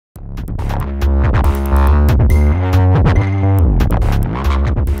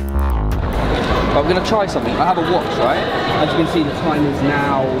we're going to try something. I have a watch, right? As you can see, the time is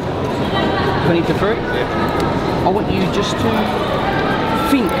now 20 to 3. I want you just to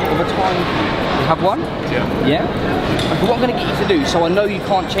think of a time. You have one? Yeah. Yeah? Okay, what I'm going to get you to do, so I know you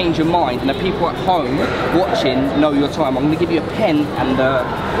can't change your mind, and the people at home watching know your time, I'm going to give you a pen and a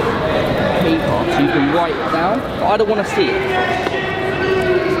paper so you can write it down. But I don't want to see it.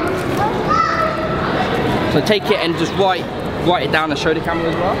 So take it and just write it down and show the camera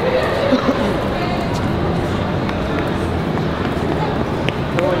as well.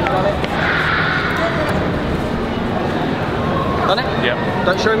 Done it? Yeah.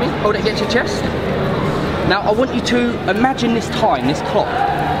 Don't show me. Hold it against your chest. Now I want you to imagine this time, this clock,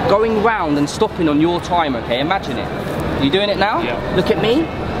 going round and stopping on your time, okay? Imagine it. Are you doing it now? Yeah. Look at me.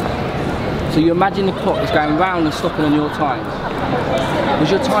 So you imagine the clock is going round and stopping on your time. Was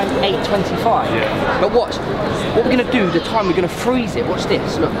your time 8:25? Yeah. But watch. What we're going to do, the time, we're going to freeze it. Watch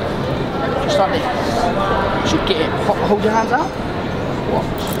this, look. Just like this. Should get it. Hold your hands out.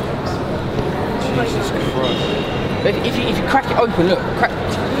 Watch. Jesus Christ. If you crack it open, look.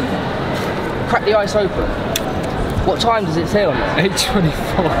 Crack the ice open. What time does it say on it?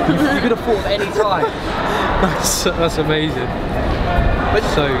 8:25. You could have thought of any time. That's amazing.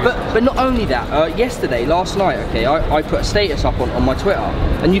 But not only that, last night, okay, I put a status up on my Twitter,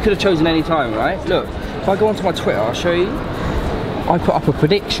 and you could have chosen any time, right? Look, if I go onto my Twitter, I'll show you. I put up a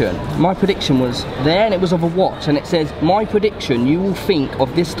prediction. My prediction was there, and it was of a watch, and it says, my prediction, you will think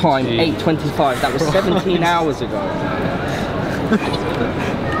of this time, 8:25. That was 17 hours ago.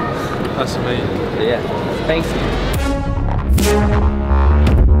 That's amazing. Yeah, thank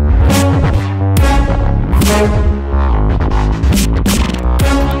you.